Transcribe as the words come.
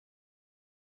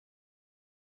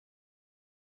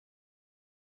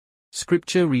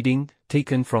Scripture reading,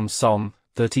 taken from Psalm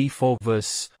 34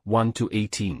 verse 1 to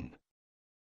 18.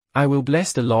 I will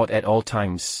bless the Lord at all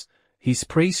times, his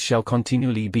praise shall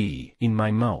continually be in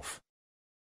my mouth.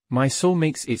 My soul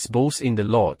makes its boast in the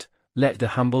Lord, let the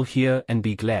humble hear and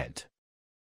be glad.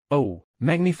 Oh,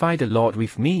 magnify the Lord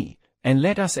with me, and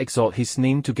let us exalt his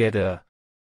name together.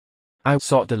 I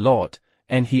sought the Lord,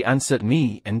 and he answered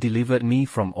me and delivered me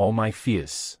from all my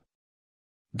fears.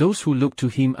 Those who look to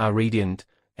him are radiant,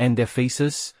 and their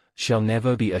faces shall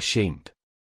never be ashamed.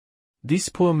 This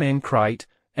poor man cried,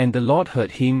 and the Lord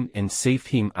heard him and saved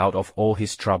him out of all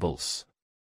his troubles.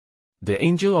 The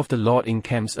angel of the Lord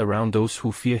encamps around those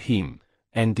who fear him,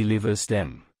 and delivers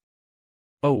them.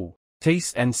 Oh,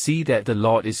 taste and see that the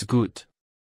Lord is good.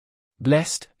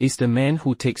 Blessed is the man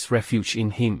who takes refuge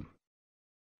in him.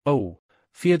 Oh,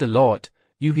 fear the Lord,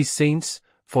 you his saints,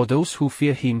 for those who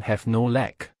fear him have no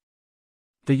lack.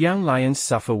 The young lions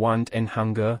suffer want and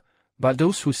hunger, but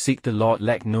those who seek the Lord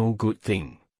lack no good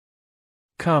thing.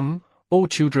 Come, O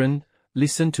children,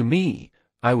 listen to me,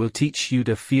 I will teach you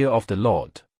the fear of the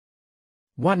Lord.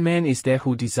 What man is there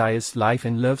who desires life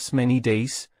and loves many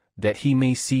days, that he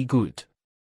may see good?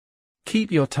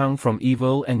 Keep your tongue from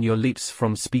evil and your lips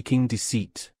from speaking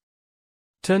deceit.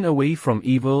 Turn away from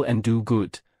evil and do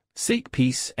good, seek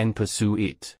peace and pursue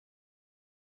it.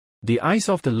 The eyes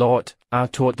of the Lord are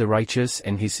toward the righteous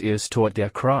and his ears toward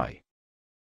their cry.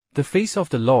 The face of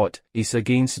the Lord is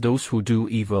against those who do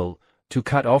evil, to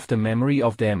cut off the memory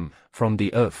of them from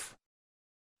the earth.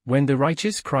 When the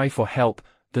righteous cry for help,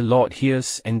 the Lord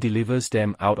hears and delivers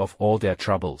them out of all their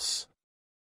troubles.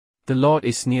 The Lord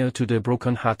is near to the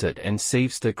brokenhearted and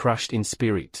saves the crushed in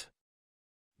spirit.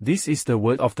 This is the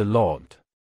word of the Lord.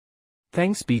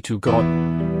 Thanks be to God.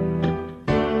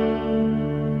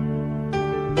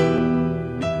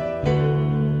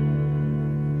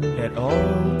 At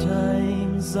all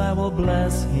times I will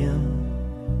bless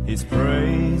him, his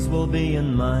praise will be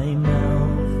in my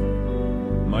mouth.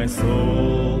 My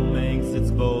soul makes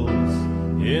its boast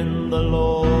in the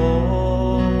Lord.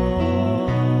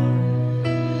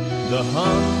 The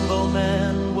humble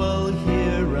man will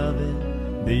hear of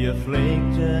it, the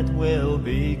afflicted will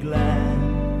be glad,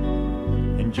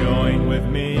 and join with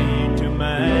me to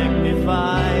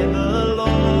magnify the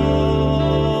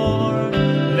Lord.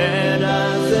 Let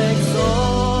us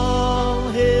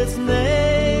exalt his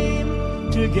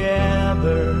name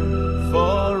together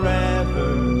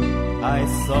forever. I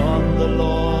sought the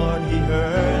Lord, he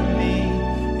heard me,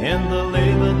 and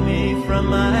delivered me from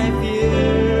my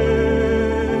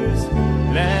fears.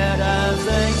 Let us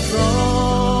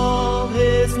exalt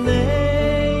his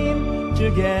name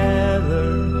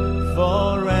together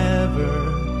forever.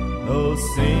 Oh,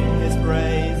 sing his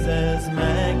praises,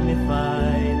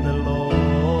 magnify the Lord.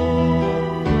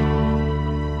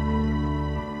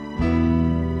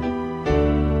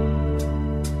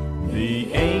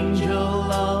 The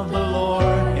angel of the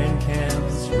Lord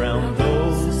encamps round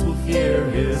those who fear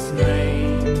his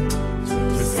name,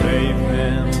 to save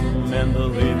them and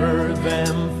deliver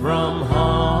them from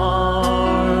harm.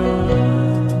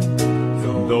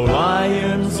 Though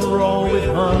lions roar with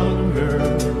hunger,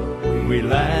 we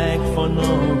lack for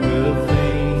no good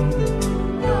thing.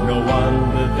 No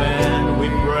wonder then we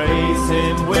praise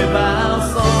him with our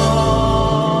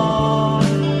song.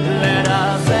 Let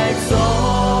us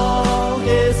exalt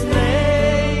his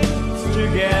name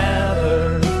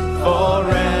together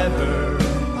forever.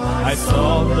 I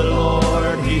sought the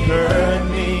Lord, he heard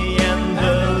me, and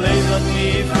delivered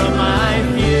me from my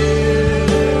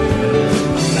fears.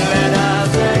 Let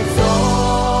us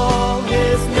exalt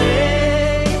his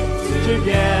name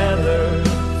together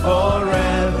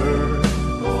forever.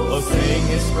 Oh, sing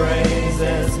his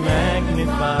praises,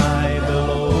 magnify the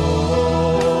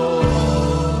Lord.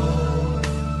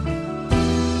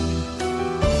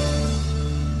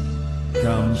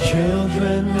 Come,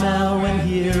 children, now and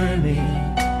hear me.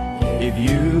 If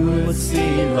you would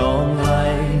see long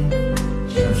life,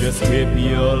 just keep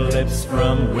your lips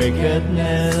from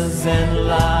wickedness and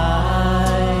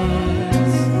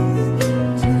lies.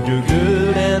 Do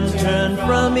good and turn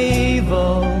from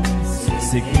evil,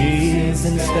 seek peace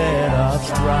instead of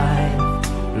strife.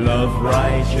 Love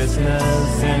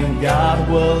righteousness and God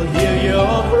will hear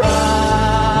your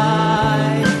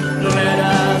cry. Let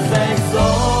us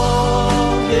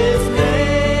exalt his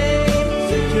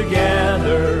name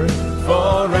together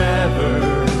forever.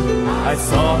 I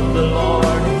sought the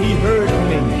Lord, he heard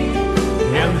me,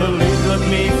 and delivered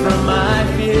me from my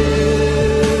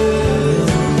fears.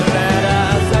 Let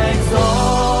us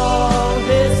exalt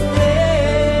his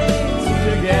name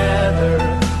together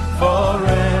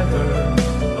forever.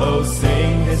 Oh,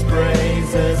 sing his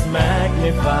praises,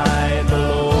 magnify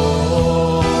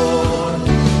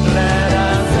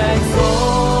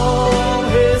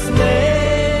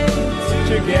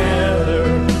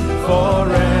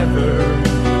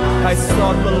I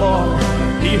sought the Lord,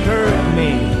 He heard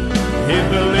me, He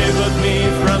delivered me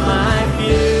from my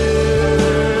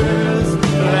fears.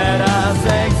 Let us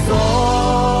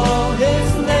exalt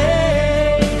His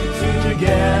name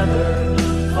together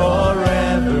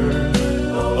forever.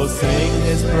 Oh, sing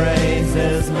His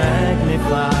praises,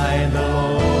 magnify the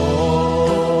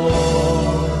Lord.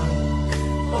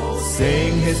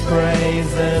 Sing His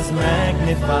praises,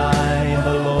 magnify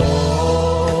the Lord.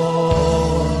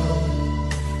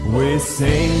 We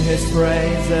sing His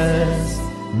praises,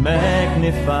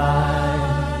 magnify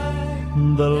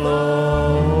the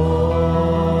Lord.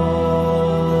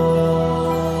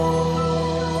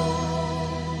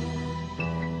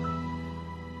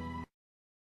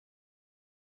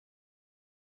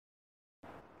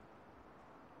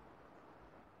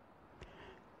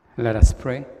 Let us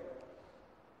pray.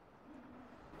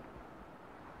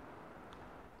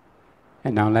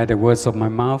 And now let the words of my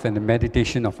mouth and the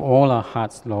meditation of all our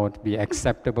hearts, Lord, be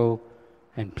acceptable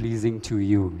and pleasing to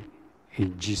you.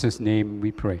 In Jesus' name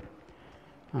we pray.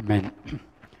 Amen.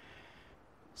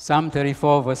 Psalm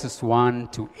 34 verses 1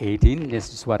 to 18.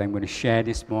 This is what I'm going to share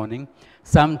this morning.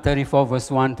 Psalm 34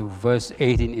 verse 1 to verse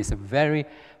 18 is a very,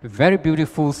 very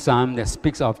beautiful psalm that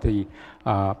speaks of the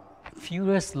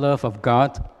furious love of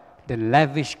God, the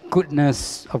lavish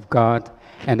goodness of God,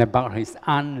 and about His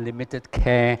unlimited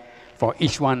care for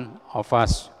each one of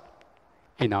us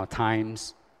in our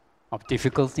times of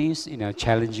difficulties, in our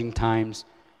challenging times,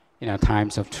 in our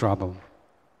times of trouble.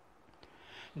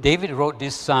 David wrote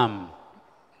this psalm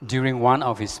during one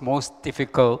of his most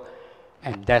difficult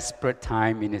and desperate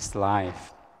time in his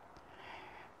life.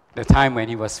 The time when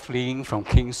he was fleeing from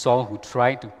King Saul, who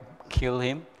tried to kill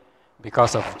him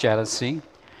because of jealousy,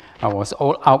 was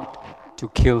all out to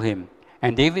kill him.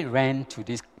 And David ran to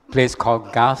this place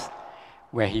called Gath,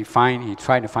 where he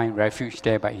tried to find refuge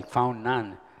there, but he found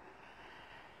none.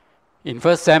 In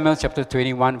 1 Samuel chapter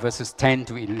 21, verses 10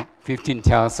 to 15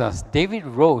 tells us, David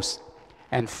rose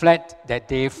and fled that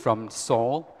day from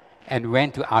Saul and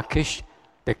went to Achish,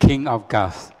 the king of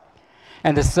Gath.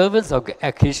 And the servants of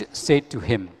Achish said to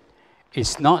him,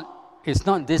 Is not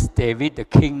this David, the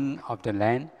king of the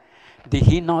land?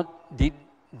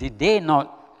 Did they not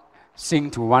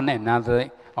sing to one another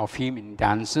of him in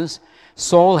dances?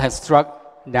 Saul has struck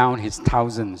down his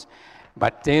thousands,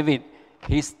 but David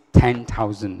his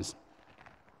 10,000s.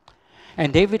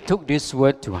 And David took this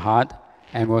word to heart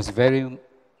and was very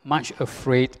much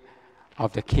afraid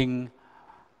of the king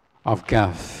of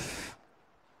Gath.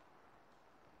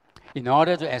 In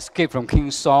order to escape from King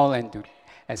Saul and to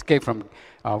escape from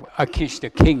Achish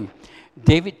the king,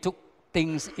 David took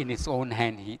things in his own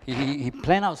hand. He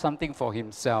planned out something for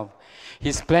himself.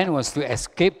 His plan was to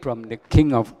escape from the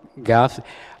king of Gath.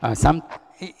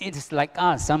 It is like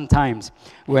us sometimes.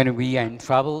 When we are in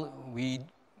trouble,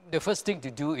 the first thing to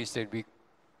do is that we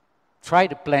try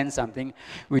to plan something.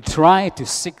 We try to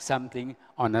seek something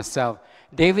on ourselves.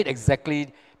 David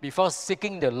exactly, before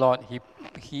seeking the Lord,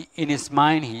 he in his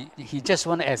mind, he just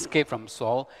wanted to escape from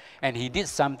Saul, and he did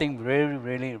something really,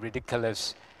 really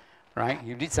ridiculous, right?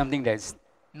 He did something that's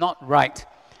not right.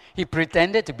 He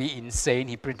pretended to be insane.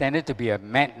 He pretended to be a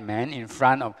madman in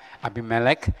front of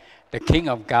Abimelech, the king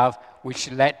of Gath, which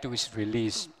led to his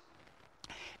release.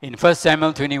 In 1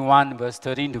 Samuel 21, verse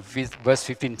 13 to verse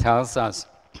 15 tells us,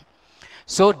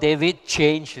 So David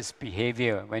changed his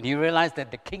behavior when he realized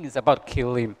that the king is about to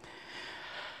kill him.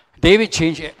 David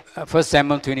changed, 1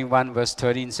 Samuel 21, verse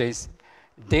 13 says,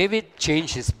 David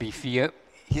changed his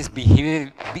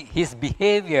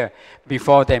behavior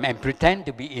before them and pretended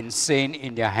to be insane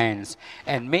in their hands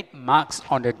and made marks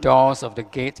on the doors of the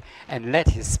gate and let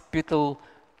his spittle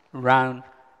run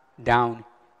down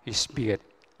his beard.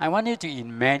 I want you to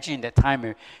imagine that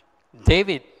time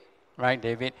David,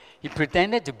 he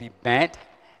pretended to be mad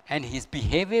and his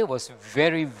behavior was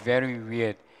very, very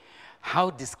weird.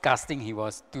 How disgusting he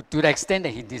was, to the extent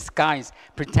that he disguised,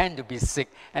 pretended to be sick.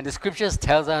 And the scriptures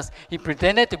tells us he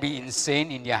pretended to be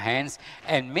insane in their hands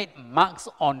and made marks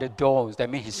on the doors. That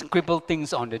means he scribbled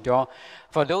things on the door.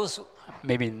 For those,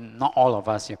 maybe not all of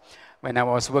us here, when I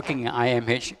was working in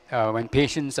IMH, when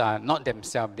patients are not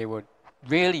themselves, they would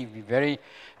really be very,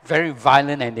 very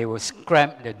violent and they would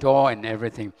scrap the door and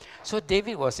everything. So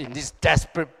David was in this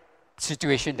desperate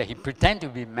situation that he pretended to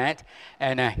be mad,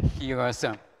 and he was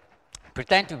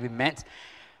pretend to be mad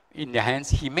in the hands.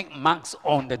 He made marks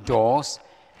on the doors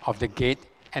of the gate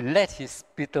and let his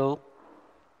spittle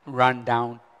run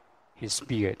down his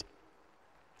beard.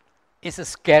 It's a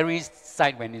scary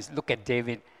sight when you look at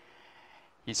David.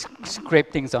 He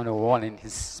scraped things on the wall and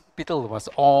his spittle was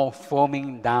all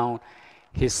foaming down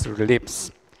his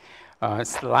lips.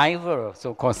 saliva,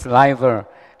 so-called saliva,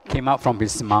 came out from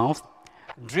his mouth.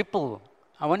 Dribble.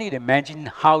 I want you to imagine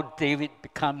how David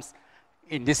becomes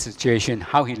in this situation,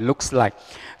 how he looks like.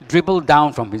 Dribble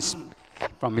down from his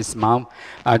mouth.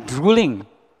 Drooling.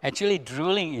 Actually,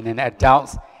 drooling in an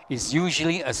adult is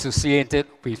usually associated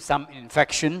with some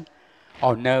infection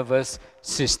or nervous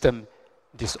system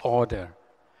disorder.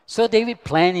 So David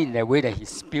planned in the way that he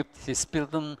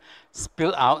spilled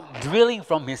out, drilling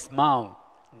from his mouth.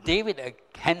 David, a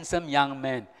handsome young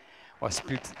man, was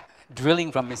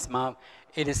drilling from his mouth.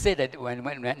 It is said that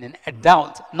when an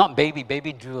adult, not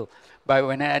baby drill, but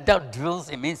when an adult drills,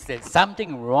 it means there's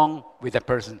something wrong with the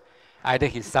person. Either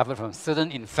he suffered from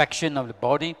certain infection of the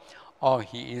body, or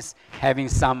he is having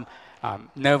some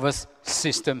nervous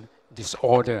system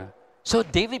disorder. So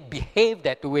David behaved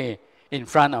that way in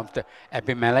front of the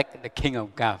Abimelech, the king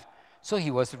of Gath. So he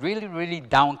was really, really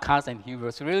downcast, and he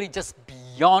was really just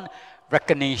beyond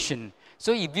recognition.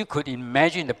 So if you could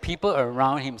imagine, the people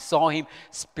around him saw him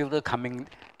spilter coming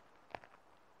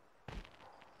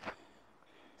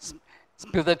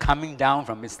down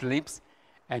from his lips,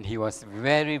 and he was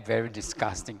very, very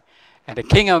disgusting. And the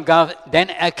king of Gath, then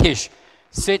Achish,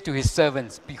 said to his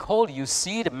servants, "Behold, you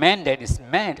see the man that is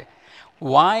mad.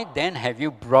 Why then have you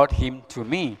brought him to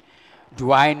me?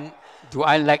 Do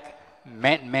I lack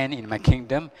madmen in my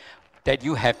kingdom, that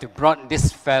you have to brought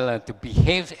this fellow to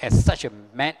behave as such a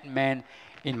madman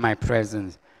in my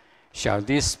presence? Shall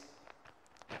this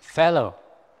fellow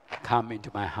come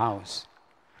into my house?"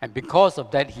 And because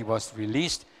of that, he was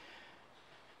released.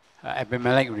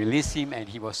 Abimelech released him, and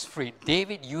he was freed.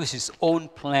 David used his own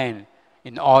plan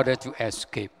in order to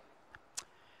escape.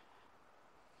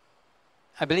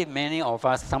 I believe many of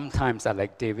us sometimes are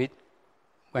like David.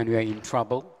 When we are in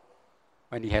trouble,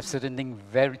 when we have certain things,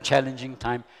 very challenging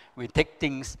time, we take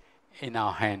things in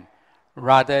our hand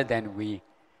rather than we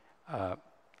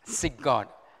seek God.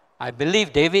 I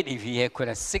believe David, if he could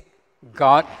have sought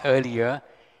God earlier,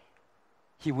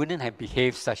 he wouldn't have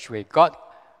behaved such way. God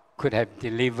could have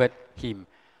delivered him.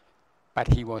 But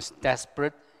he was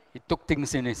desperate. He took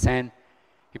things in his hand.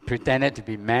 He pretended to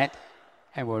be mad,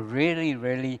 and was really,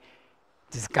 really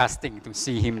disgusting to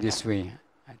see him this way.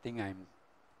 I think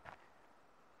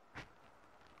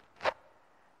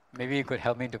maybe you could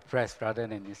help me to press rather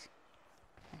than this.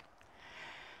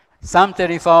 Psalm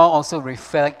 34 also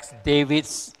reflects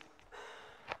David's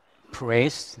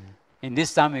praise. In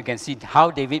this psalm, you can see how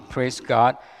David praised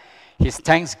God, his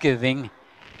thanksgiving,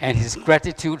 and his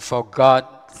gratitude for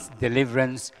God's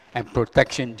deliverance and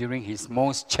protection during his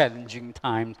most challenging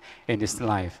times in his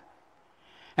life.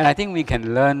 And I think we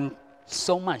can learn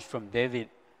so much from David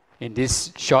in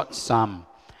this short psalm.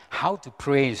 How to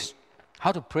praise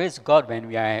God when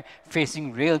we are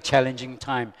facing real challenging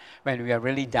time, when we are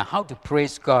really down. How to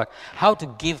praise God, how to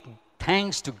give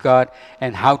thanks to God,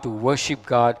 and how to worship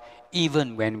God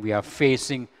even when we are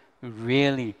facing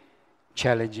really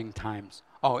challenging times,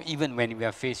 or even when we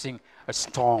are facing a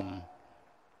storm.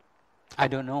 I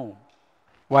don't know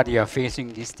what you are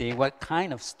facing this day, what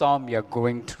kind of storm you are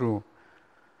going through.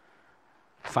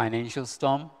 Financial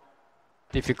storm,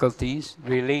 difficulties,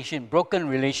 broken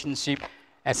relationship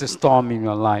as a storm in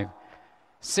your life.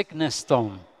 Sickness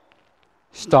storm,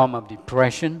 storm of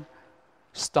depression,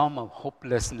 storm of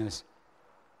hopelessness.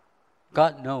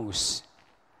 God knows.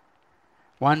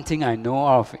 One thing I know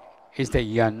of is that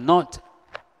you are not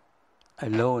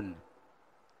alone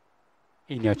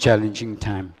in your challenging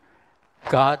time.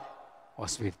 God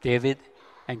was with David,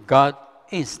 and God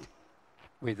is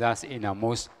with us in our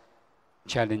most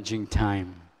challenging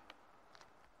time.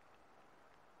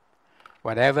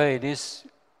 Whatever it is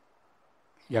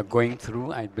you're going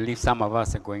through, I believe some of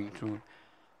us are going through.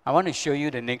 I want to show you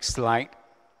the next slide.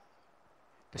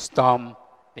 The storm,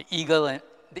 the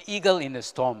eagle in the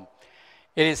storm.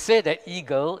 It is said that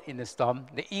eagle in the storm,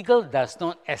 the eagle does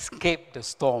not escape the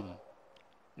storm.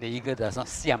 The eagle does not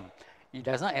siam. It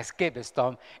does not escape the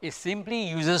storm. It simply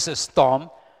uses a storm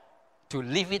to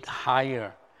lift it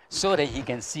higher so that he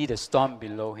can see the storm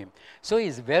below him. So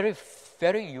it's very,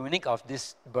 very unique of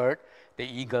this bird, the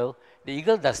eagle. The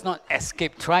eagle does not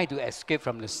try to escape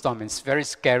from the storm. It's very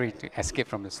scary to escape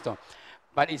from the storm.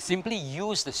 But it simply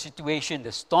used the situation,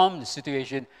 the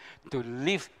situation, to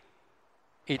lift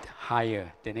it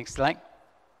higher. The next slide.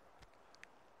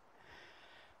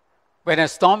 When a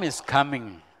storm is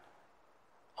coming,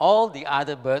 all the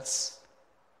other birds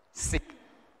seek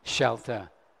shelter.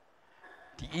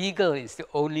 The eagle is the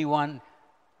only one.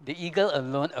 The eagle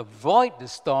alone avoids the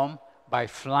storm by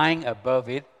flying above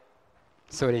it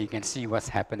so that you can see what's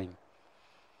happening.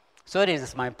 So this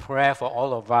is my prayer for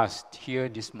all of us here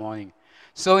this morning.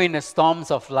 So in the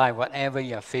storms of life, whatever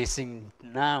you are facing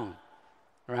now,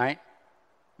 right?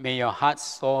 May your heart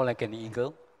soar like an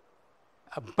eagle,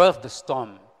 above the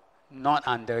storm, not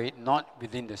under it, not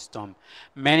within the storm.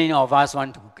 Many of us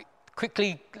want to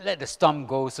quickly let the storm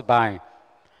go by.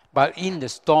 But in the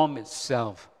storm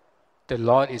itself, the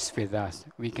Lord is with us.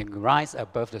 We can rise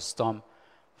above the storm,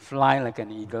 fly like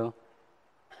an eagle,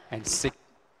 and seek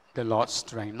the Lord's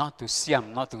strength, not to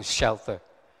siam, not to shelter.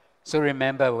 So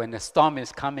remember, when the storm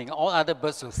is coming, all other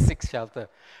birds will seek shelter.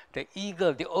 The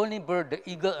eagle, the only bird, the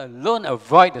eagle alone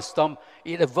avoid the storm.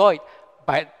 It avoid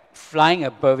by flying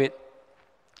above it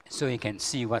so he can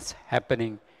see what's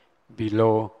happening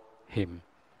below him.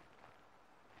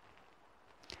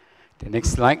 The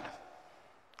next slide.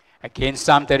 Again,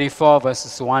 Psalm 34,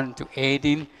 verses 1 to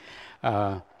 18.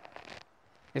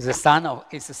 It's a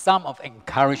psalm of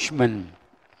encouragement,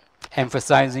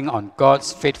 emphasizing on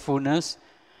God's faithfulness,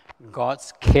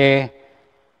 God's care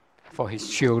for his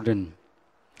children,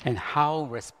 and how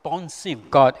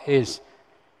responsive God is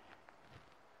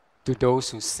to those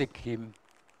who seek him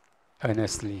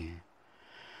earnestly.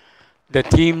 The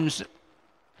themes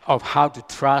of how to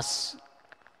trust,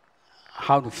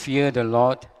 how to fear the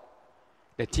Lord,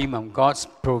 the theme of God's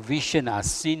provision are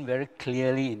seen very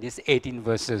clearly in these 18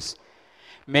 verses,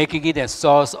 making it a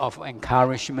source of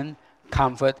encouragement,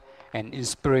 comfort, and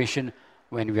inspiration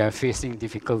when we are facing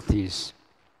difficulties.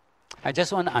 I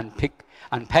just want to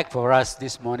unpack for us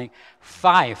this morning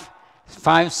five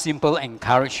simple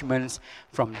encouragements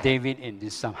from David in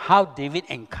this psalm. How David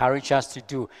encouraged us to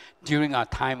do during our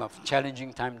time of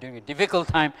challenging time, during a difficult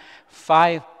time.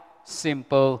 5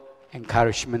 simple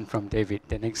encouragement from David.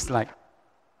 The next slide.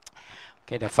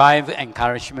 Okay, the 5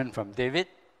 encouragement from David.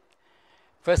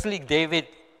 Firstly, David,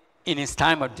 in his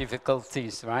time of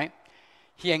difficulties, right?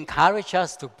 He encouraged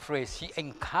us to praise. He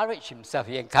encouraged himself.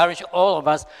 He encouraged all of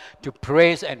us to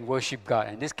praise and worship God.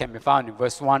 And this can be found in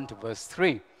verse 1 to verse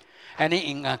 3.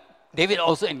 And David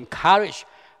also encouraged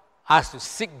us to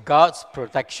seek God's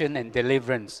protection and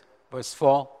deliverance, verse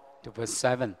 4 to verse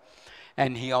 7.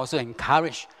 And he also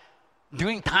encouraged,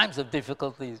 during times of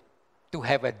difficulties, to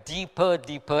have a deeper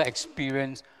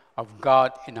experience of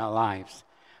God in our lives.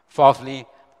 Fourthly,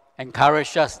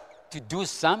 encourage us to do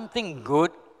something good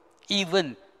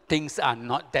even things are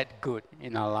not that good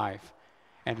in our life.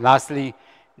 And lastly,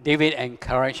 David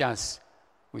encouraged us,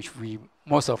 which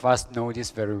most of us know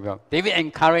this very well. David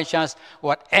encouraged us,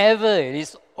 whatever it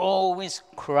is, always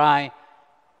cry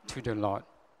to the Lord.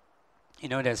 You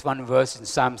know, there's one verse in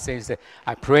Psalm says that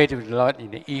I pray to the Lord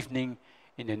in the evening,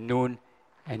 in the noon,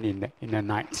 and in the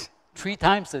night. 3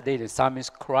 times a day, the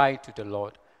psalmist cried to the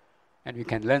Lord. And we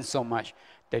can learn so much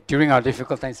that during our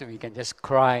difficult times, we can just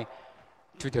cry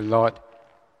to the Lord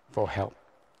for help.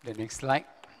 The next slide.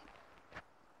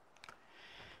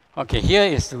 Okay, here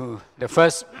is the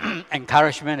first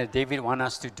encouragement that David wants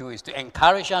us to do, is to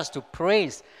encourage us to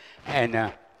praise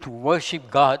and to worship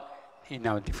God in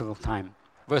our difficult time.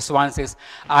 Verse 1 says,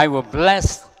 I will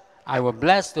bless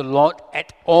the Lord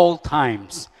at all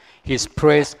times. His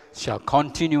praise shall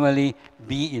continually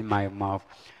be in my mouth.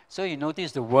 So you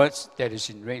notice the words that is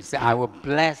in red. I will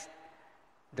bless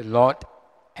the Lord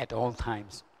at all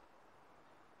times.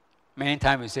 Many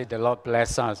times we say the Lord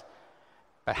bless us.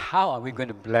 But how are we going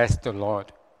to bless the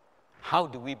Lord? How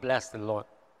do we bless the Lord?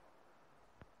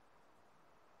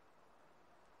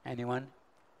 Anyone?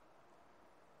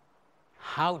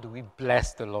 How do we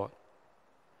bless the Lord?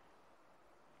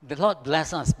 The Lord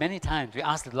bless us. Many times we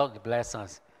ask the Lord to bless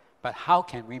us. But how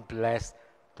can we bless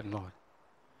the Lord?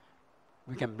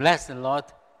 We can bless the Lord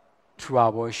through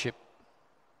our worship.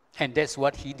 And that's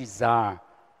what He desires.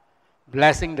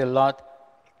 Blessing the Lord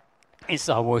is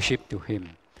our worship to Him.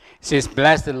 It says,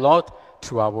 bless the Lord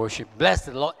through our worship. Bless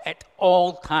the Lord at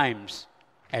all times.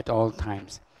 At all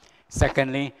times.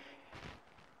 Secondly,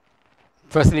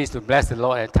 firstly is to bless the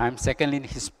Lord at times. Secondly,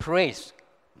 His praise.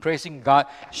 Praising God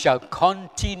shall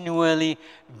continually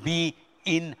be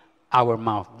in our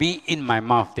mouth. Be in my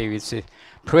mouth, David said.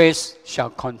 Praise shall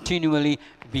continually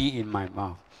be in my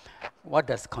mouth. What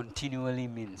does continually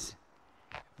means?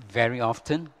 Very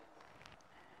often,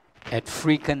 at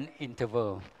frequent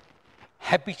interval,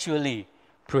 habitually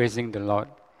praising the Lord,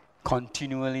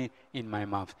 continually in my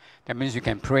mouth. That means you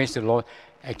can praise the Lord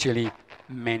actually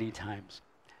many times.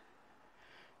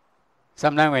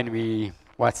 Sometimes when we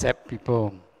WhatsApp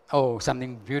people, oh,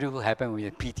 something beautiful happened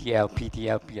with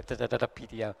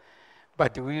PTL.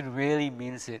 But do we really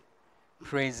mean it?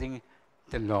 Praising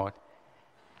the Lord.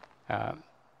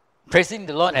 Praising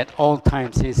the Lord at all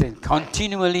times. He said,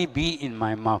 continually be in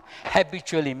my mouth.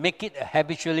 Habitually, make it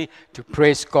habitually to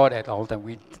praise God at all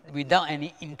times, without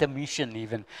any intermission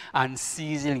even,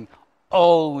 unceasing,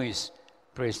 always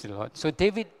praise the Lord. So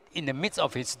David, in the midst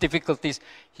of his difficulties,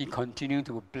 he continued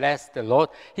to bless the Lord.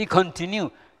 He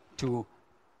continued to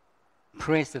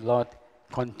praise the Lord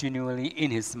continually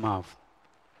in his mouth.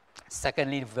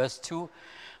 Secondly, verse 2,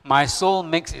 my soul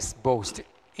makes its boast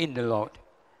in the Lord.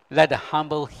 Let the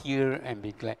humble hear and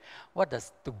be glad. What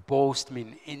does to boast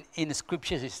mean? In the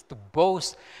scriptures, it's to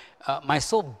boast. My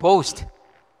soul boasts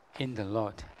in the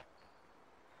Lord.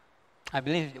 I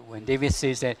believe when David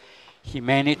says that, he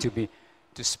meant it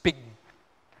to speak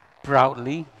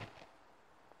proudly.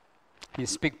 He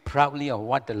speaks proudly of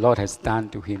what the Lord has done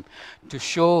to him, to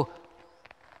show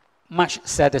much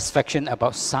satisfaction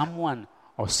about someone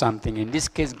or something. In this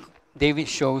case, David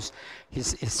shows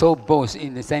his soul boast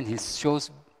in the sense he shows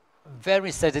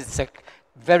very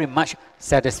much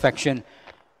satisfaction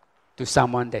to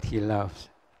someone that he loves.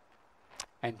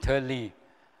 And thirdly,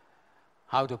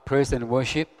 how to praise and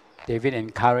worship. David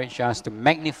encouraged us to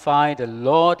magnify the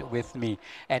Lord with me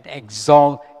and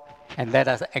let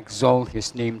us exalt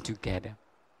his name together.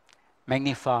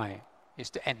 Magnify is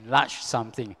to enlarge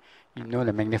something. You know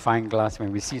the magnifying glass,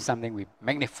 when we see something, we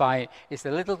magnify it. It's a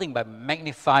little thing, but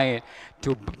magnify it.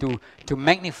 To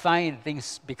magnify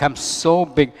things become so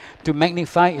big. To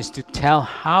magnify is to tell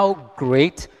how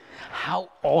great, how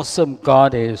awesome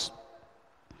God is.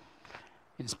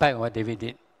 In spite of what David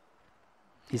did,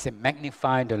 he said,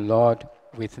 magnify the Lord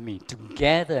with me.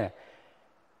 Together,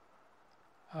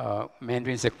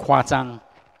 Mandarin said, 夸张,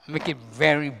 make it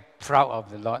very proud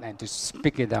of the Lord and to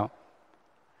speak it out.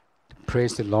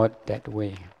 Praise the Lord that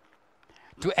way.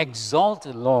 To exalt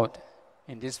the Lord,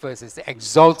 in this verse, is to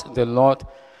exalt the Lord,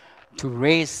 to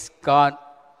raise God's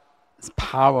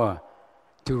power,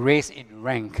 to raise in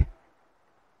rank,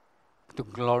 to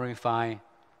glorify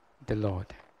the Lord.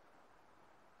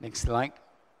 Next slide.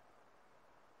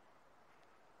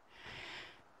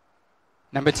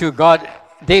 Number 2,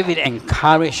 David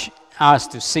encouraged us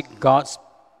to seek God's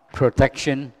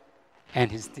protection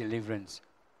and his deliverance.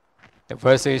 The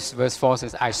verse 4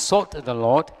 says, I sought the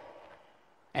Lord,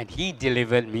 and he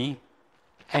delivered me,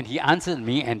 and he answered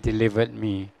me and delivered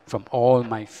me from all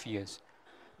my fears.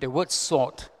 The word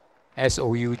sought,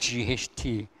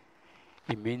 S-O-U-G-H-T,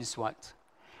 it means what?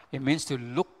 It means to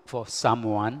look for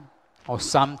someone or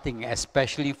something,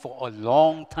 especially for a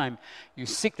long time. You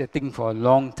seek the thing for a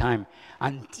long time,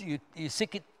 and you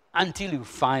seek it until you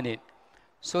find it.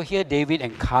 So here David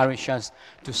encouraged us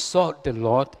to sought the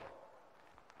Lord.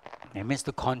 It means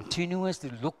to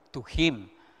continuously look to him,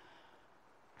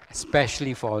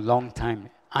 especially for a long time,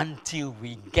 until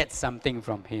we get something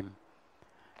from him.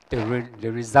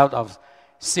 The result of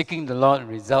seeking the Lord, the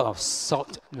result of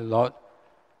sought the Lord,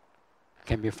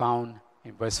 can be found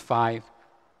in verse 5,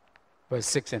 verse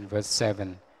 6, and verse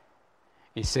 7.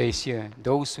 It says here,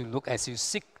 those who look, as you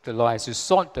seek the Lord, as you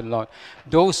sought the Lord,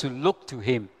 those who look to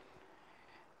him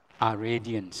are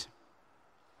radiant,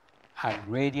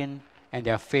 and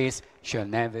their face shall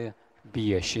never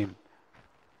be ashamed.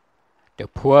 The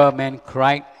poor man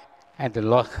cried, and the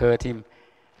Lord heard him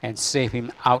and saved him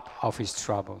out of his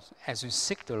troubles. As we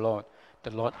seek the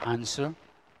Lord answers,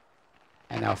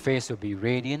 and our face will be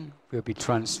radiant, will be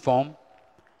transformed,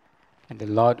 and the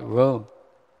Lord will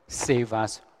save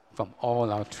us from all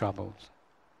our troubles.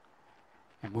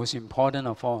 And most important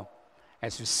of all,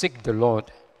 as we seek the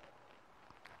Lord,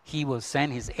 he will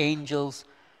send his angels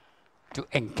to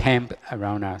encamp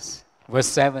around us. Verse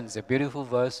 7 is a beautiful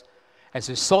verse. As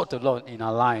we sought the Lord in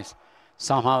our lives,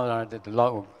 somehow or other the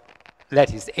Lord will let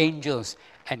his angels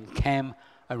encamp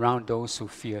around those who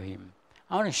fear him.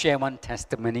 I want to share one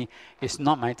testimony. It's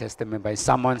not my testimony, but it's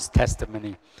someone's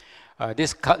testimony.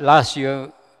 Last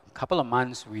year, couple of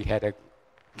months, we had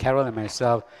Carol and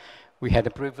myself, we had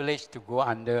the privilege to go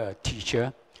under a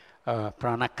teacher, a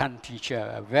Peranakan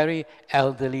teacher, a very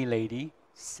elderly lady,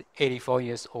 84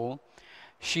 years old.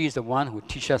 She is the one who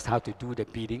teaches us how to do the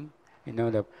beading. You know,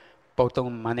 the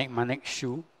potong manik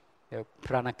shoe, the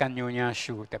Peranakan Nyonya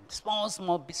shoe, the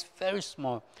small bits, very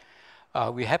small.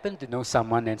 We happened to know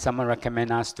someone, and someone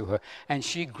recommended us to her. And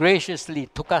she graciously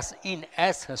took us in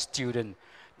as her student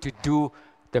to do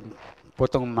the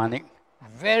potong manik,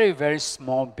 very, very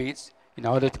small beads, in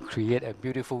order to create a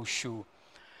beautiful shoe.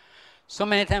 So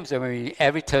many times,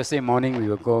 every Thursday morning, we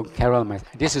will go, Carol and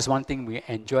myself. This is one thing we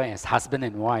enjoy as husband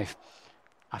and wife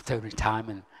after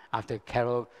retirement, after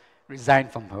Carol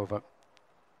resigned from her work.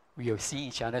 We will see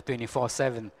each other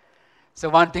 24/7. So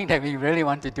one thing that we really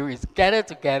want to do is gather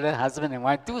together, husband and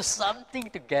wife, do something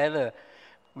together.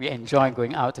 we enjoy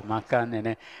going out to makan, and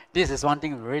then this is one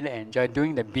thing we really enjoy,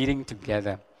 doing the beading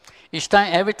together. Each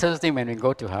time, every Thursday when we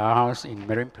go to her house in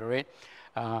Marine Parade,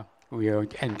 we will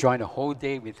enjoy the whole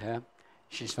day with her.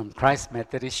 She's from Christ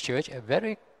Methodist Church, a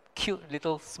very cute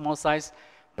little small-sized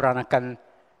Peranakan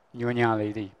Nyonya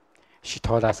lady. She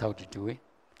taught us how to do it,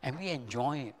 and we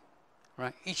enjoy it.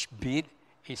 Right? Each bead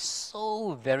is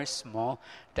so very small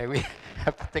that we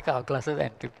have to take our glasses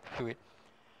and to do it.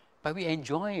 But we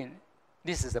enjoy it.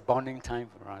 This is a bonding time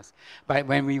for us. But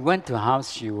when we went to her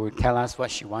house, she would tell us what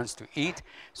she wants to eat.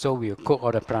 So we would cook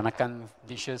all the Peranakan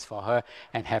dishes for her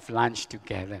and have lunch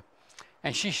together.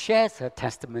 And she shares her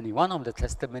testimony. One of the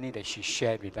testimony that she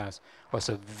shared with us was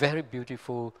a very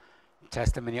beautiful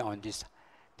testimony on this.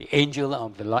 The angel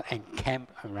of the Lord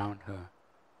encamped around her.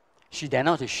 She dared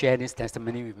not to share this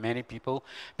testimony with many people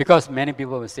because many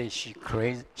people will say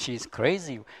she's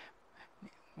crazy.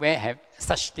 Where have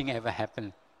such thing ever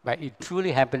happened? But it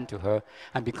truly happened to her,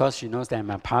 and because she knows that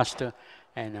I'm a pastor,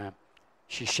 and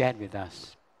she shared with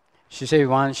us. She said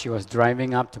once she was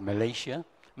driving up to Malaysia,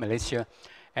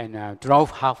 and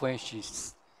drove halfway, she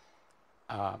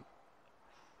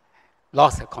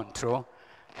lost her control.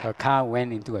 Her car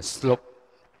went into a slope,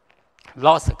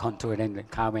 lost her control, and then the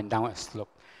car went down a slope.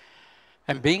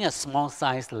 And being a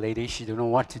small-sized lady, she didn't know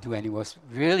what to do, and it was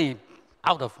really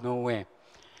out of nowhere.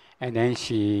 And then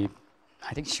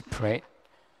I think she prayed.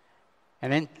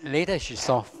 And then later she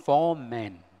saw four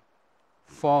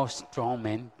strong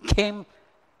men, came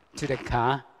to the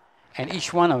car, and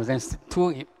each one of them,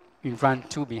 two in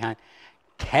front, two behind,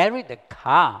 carried the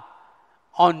car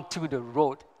onto the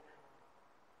road.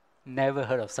 Never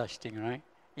heard of such thing, right?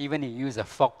 Even he used a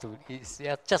fork to, it's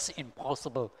just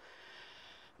impossible.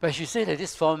 But she said that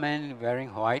these four men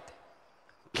wearing white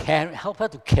helped her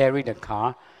to carry the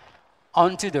car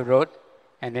onto the road,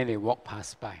 and then they walked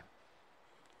past by.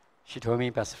 She told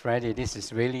me, Pastor Friday, this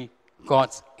is really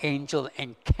God's angel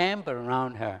encamped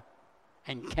around her.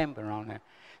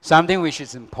 Something which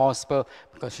is impossible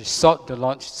because she sought the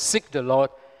Lord, she seek the Lord,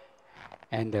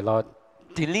 and the Lord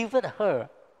delivered her.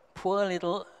 Poor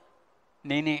little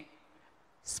Nene,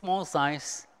 small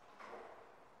size.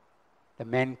 The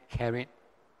man carried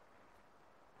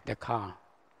the car.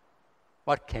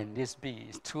 What can this be?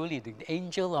 It's truly the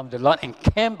angel of the Lord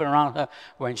encamped around her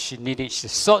when she needed. She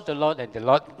sought the Lord, and the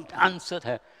Lord answered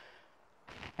her.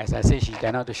 As I say, she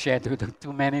dare not to share to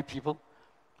too many people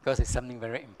because it's something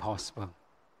very impossible.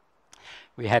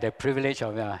 We had a privilege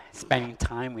of spending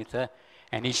time with her,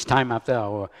 and each time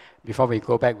before we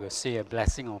go back, we'll say a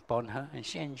blessing upon her, and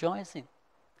she enjoys it.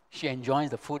 She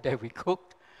enjoys the food that we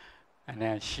cooked,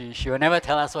 and she will never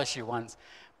tell us what she wants,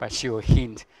 but she will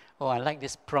hint. Oh, I like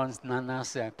this prawns,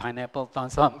 nanas, pineapple,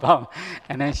 tom,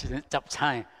 and then she said, chap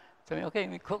chai. So okay,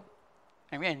 we cook,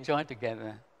 and we enjoy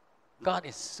together. God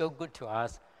is so good to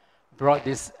us. Brought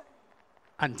this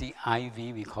Auntie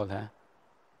Ivy, we call her,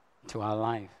 to our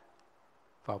life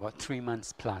for about 3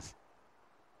 months plus.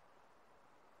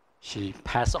 She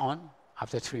passed on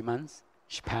after 3 months.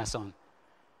 She passed on,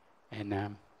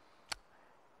 and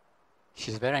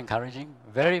she's very encouraging,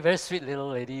 very, very sweet little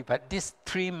lady. But these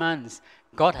 3 months,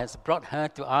 God has brought her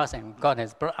to us, and God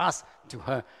has brought us to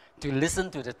her to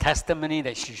listen to the testimony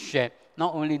that she shared.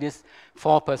 Not only this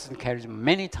 4-person charisma,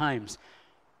 many times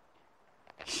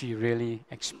she really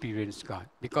experienced God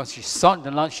because she sought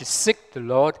the Lord, she seeked the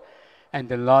Lord, and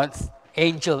the Lord's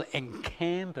angel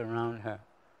encamped around her.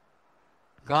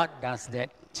 God does that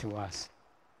to us.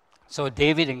 So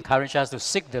David encouraged us to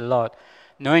seek the Lord,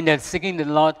 knowing that seeking the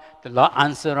Lord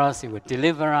answers us, He will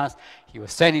deliver us, He will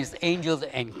send His angels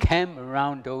to encamp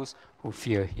around those who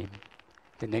fear Him.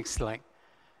 The next slide.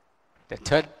 The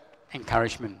third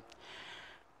encouragement.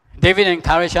 David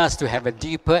encouraged us to have a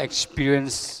deeper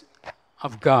experience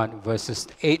of God, verses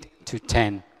 8 to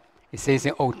 10. It says,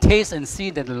 "Oh, taste and see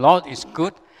that the Lord is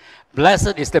good.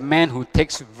 Blessed is the man who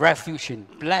takes refuge in.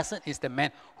 Blessed is the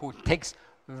man who takes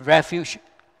refuge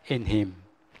in Him."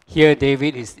 Here,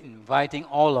 David is inviting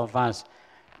all of us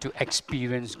to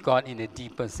experience God in a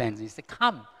deeper sense. He said,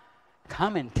 come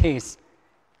and taste.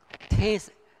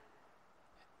 Taste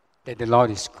that the Lord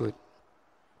is good.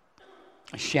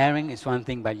 Sharing is one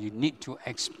thing, but you need to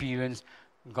experience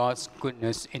God's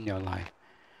goodness in your life.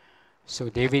 So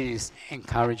David is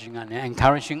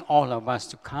encouraging all of us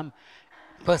to come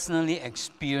personally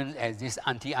experience, as this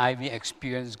Auntie Ivy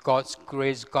experienced, God's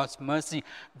grace, God's mercy,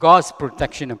 God's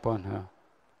protection upon her.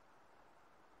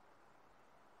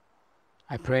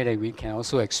 I pray that we can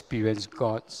also experience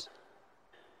God's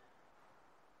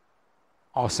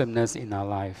awesomeness in our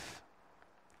life.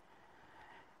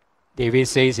 David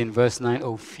says in verse 9,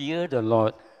 "Oh, fear the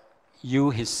Lord, you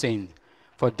His saints,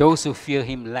 For those who fear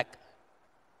him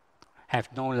have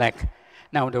no lack.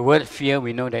 Now the word fear,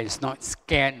 we know that it's not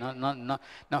scared, not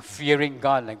fearing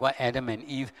God like what Adam and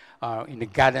Eve are in the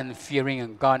garden,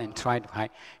 fearing God and trying to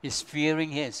hide. It's fearing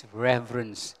here is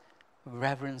reverence.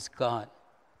 Reverence God.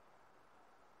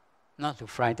 Not to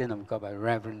frighten of God, but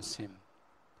reverence him.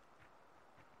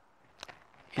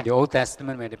 In the Old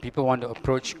Testament, when the people want to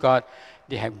approach God,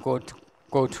 they have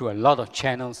go through a lot of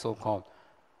channels, so-called.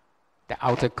 The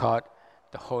outer court,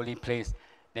 the holy place,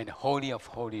 then the Holy of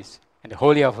Holies. And the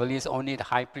Holy of Holies, only the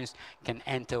high priest can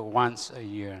enter once a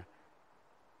year.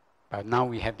 But now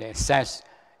we have the access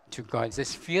to God. It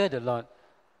says, fear the Lord.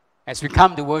 As we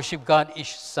come to worship God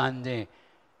each Sunday,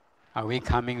 are we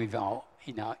coming with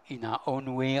in our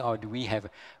own way, or do we have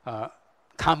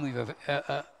come with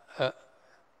a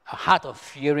heart of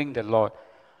fearing the Lord,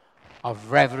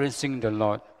 of reverencing the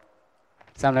Lord?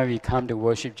 Sometimes we come to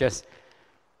worship just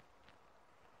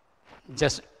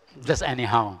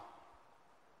anyhow,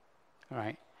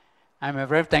 right? I'm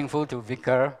very thankful to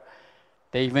Vicar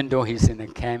that even though he's in the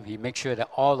camp, he makes sure that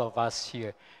all of us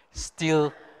here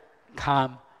still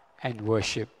come and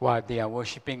worship while they are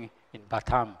worshiping in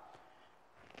Batam.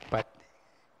 But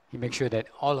he makes sure that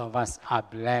all of us are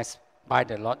blessed by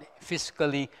the Lord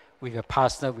physically, with a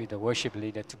pastor, with the worship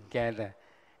leader together.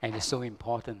 And it's so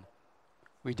important.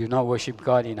 We do not worship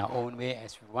God in our own way.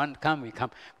 As we want to come, we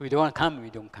come. We don't want to come, we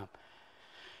don't come.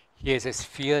 Here it says,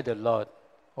 fear the Lord,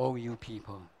 all you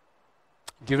people.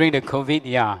 During the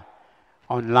COVID,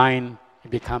 online it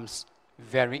becomes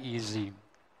very easy.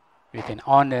 We can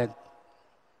on the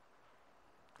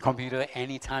computer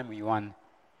anytime we want.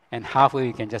 And halfway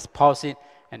we can just pause it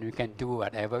and we can do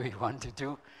whatever we want to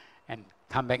do and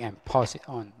come back and pause it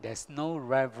on. There's no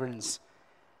reverence.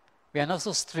 We are not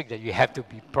so strict that you have to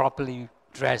be properly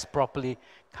dressed, properly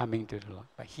coming to the Lord.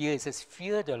 But here it says,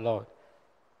 fear the Lord.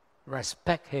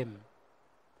 Respect him.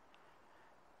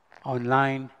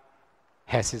 Online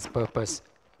has its purpose,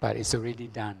 but it's already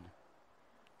done.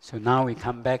 So now we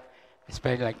come back,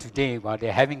 especially like today, while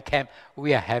they're having camp,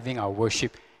 we are having our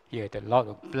worship here. The Lord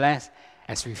will bless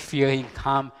as we fear him,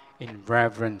 come in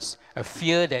reverence. A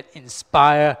fear that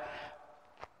inspires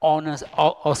honors,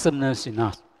 awesomeness in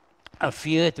us. A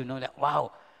fear to know that,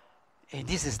 wow,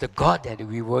 this is the God that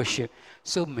we worship.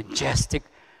 So majestic,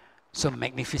 so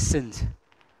magnificent.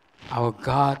 Our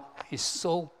God is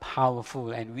so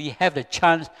powerful, and we have the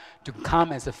chance to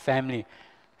come as a family,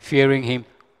 fearing him,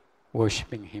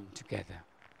 worshiping him together.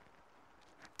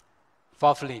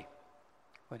 Fourthly,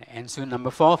 we're going to end soon. Number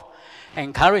 4, we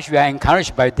are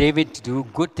encouraged by David to do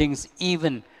good things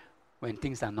even when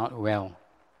things are not well.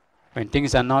 When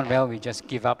things are not well, we just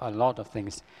give up a lot of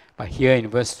things. But here in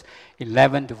verse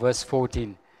 11 to verse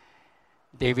 14,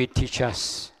 David teaches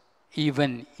us,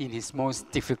 even in his most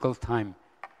difficult time,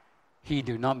 he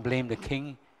did not blame the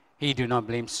king, he did not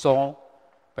blame Saul,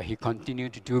 but he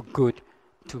continued to do good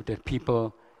to the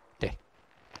people that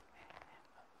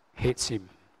hates him.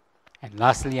 And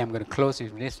lastly, I'm going to close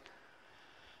with this.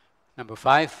 Number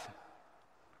 5,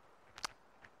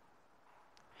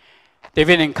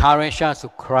 David encouraged us to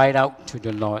cry out to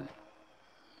the Lord.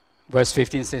 Verse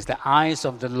 15 says, the eyes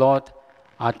of the Lord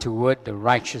are toward the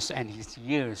righteous, and his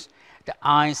ears, the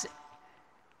eyes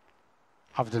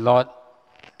of the Lord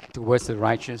towards the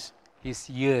righteous, his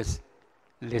ears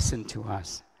listen to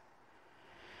us.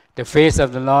 The face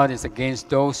of the Lord is against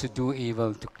those who do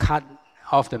evil, to cut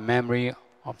off the memory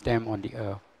of them on the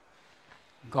earth.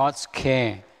 God's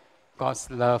care, God's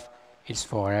love is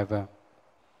forever.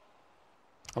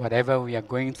 Whatever we are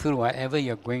going through, whatever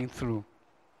you're going through,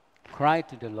 cry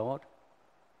to the Lord.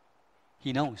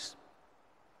 He knows.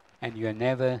 And you are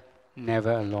never,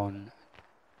 never alone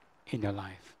in your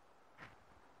life.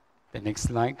 The next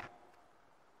slide.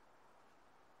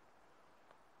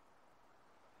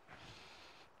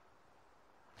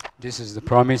 This is the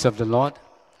promise of the Lord.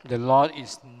 The Lord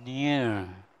is near.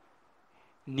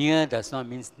 Near does not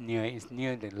mean near. It's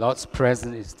near. The Lord's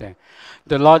presence is there.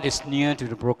 The Lord is near to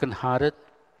the brokenhearted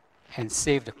and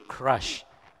save the crushed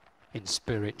in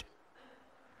spirit.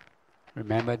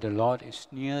 Remember, the Lord is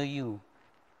near you.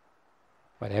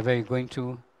 Whatever you're going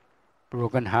through,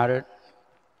 brokenhearted,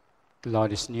 the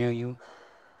Lord is near you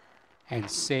and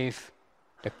save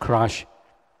the crushed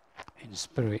in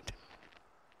spirit.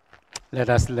 Let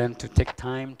us learn to take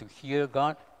time to hear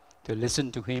God, to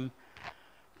listen to him,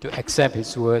 to accept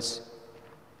his words,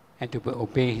 and to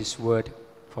obey his word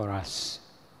for us.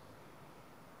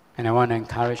 And I want to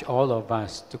encourage all of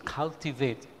us to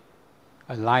cultivate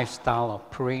a lifestyle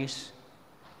of praise,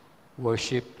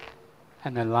 worship,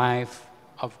 and a life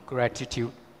of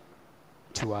gratitude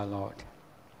to our Lord.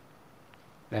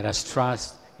 Let us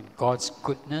trust in God's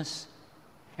goodness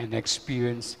and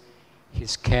experience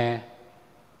His care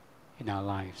in our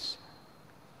lives.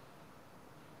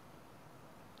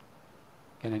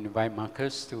 Can I invite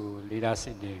Marcus to lead us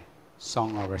in the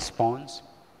song of response?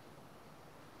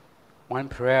 One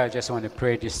prayer, I just want to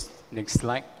pray this next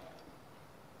slide.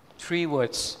 3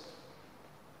 words.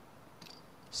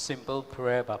 Simple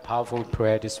prayer, but powerful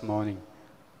prayer this morning.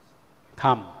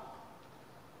 Come,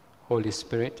 Holy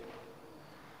Spirit,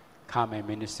 come and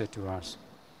minister to us.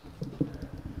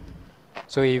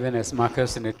 So even as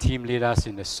Marcus and the team lead us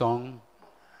in the song,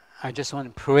 I just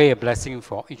want to pray a blessing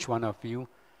for each one of you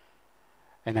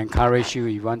and encourage you,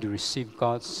 if you want to receive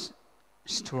God's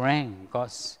strength,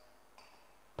 God's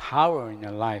power in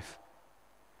your life.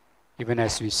 Even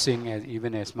as we sing,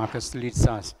 even as Marcus leads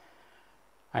us,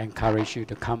 I encourage you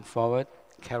to come forward.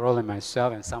 Carol and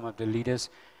myself and some of the leaders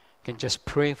can just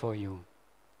pray for you.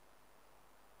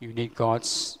 You need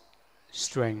God's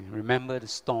strength. Remember the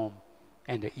storm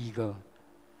and the eagle.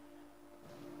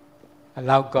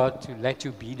 Allow God to let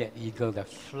you be that eagle that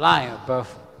fly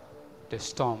above the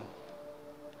storm.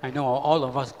 I know all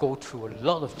of us go through a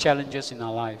lot of challenges in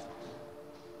our life.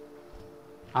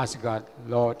 Ask God,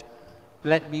 Lord,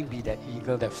 let me be that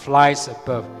eagle that flies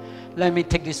above. Let me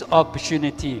take this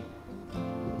opportunity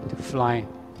to fly,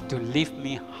 to lift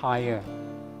me higher.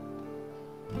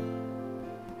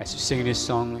 As you sing this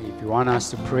song, if you want us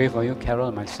to pray for you, Carol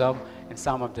and myself, and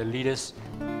some of the leaders,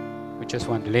 we just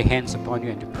want to lay hands upon you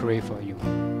and to pray for you.